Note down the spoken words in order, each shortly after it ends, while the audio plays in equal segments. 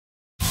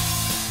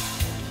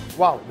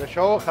Wow, the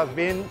show has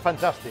been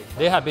fantastic.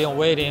 They have been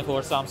waiting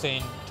for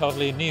something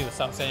totally new,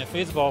 something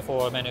feasible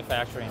for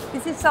manufacturing.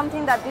 This is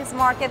something that this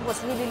market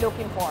was really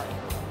looking for.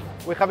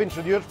 We have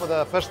introduced for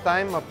the first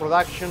time a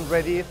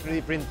production-ready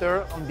 3D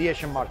printer on the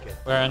Asian market.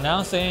 We're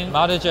announcing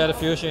multi-jet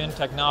fusion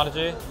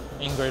technology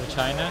in Greater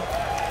China.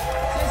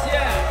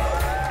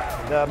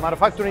 The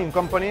manufacturing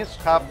companies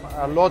have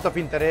a lot of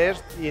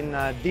interest in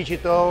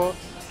digital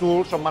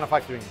tools of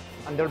manufacturing,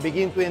 and they're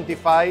beginning to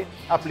identify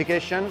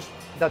applications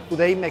that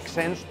today make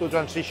sense to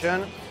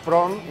transition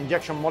from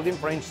injection molding,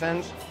 for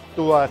instance,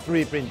 to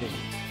 3D printing.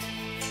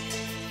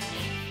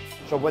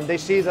 So when they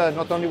see that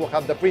not only we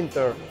have the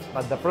printer,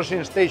 but the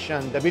processing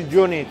station, the build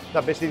unit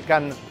that basically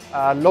can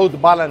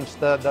load balance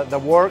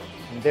the work,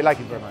 they like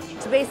it very much.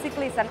 So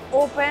basically it's an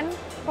open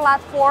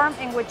platform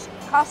in which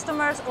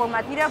customers or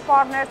material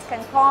partners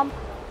can come,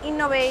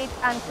 innovate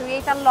and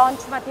create and launch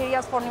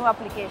materials for new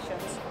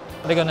applications.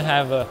 They're going to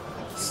have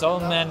so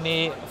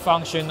many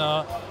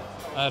functional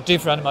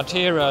different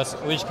materials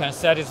which can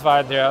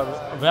satisfy their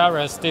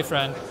various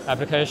different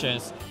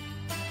applications.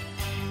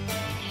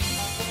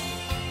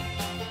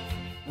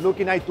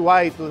 Looking eye to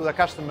eye to the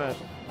customers,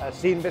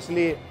 seeing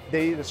basically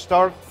they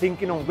start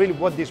thinking on really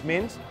what this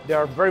means. They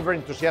are very, very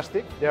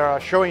enthusiastic. They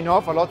are showing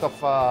off a lot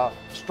of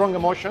strong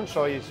emotions,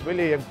 so it's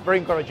really very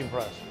encouraging for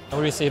us. We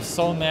received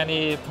so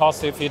many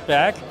positive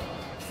feedback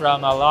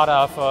from a lot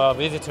of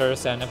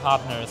visitors and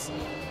partners,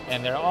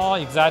 and they're all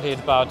excited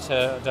about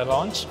the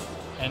launch,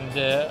 and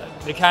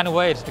they can't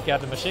wait to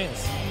get the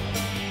machines.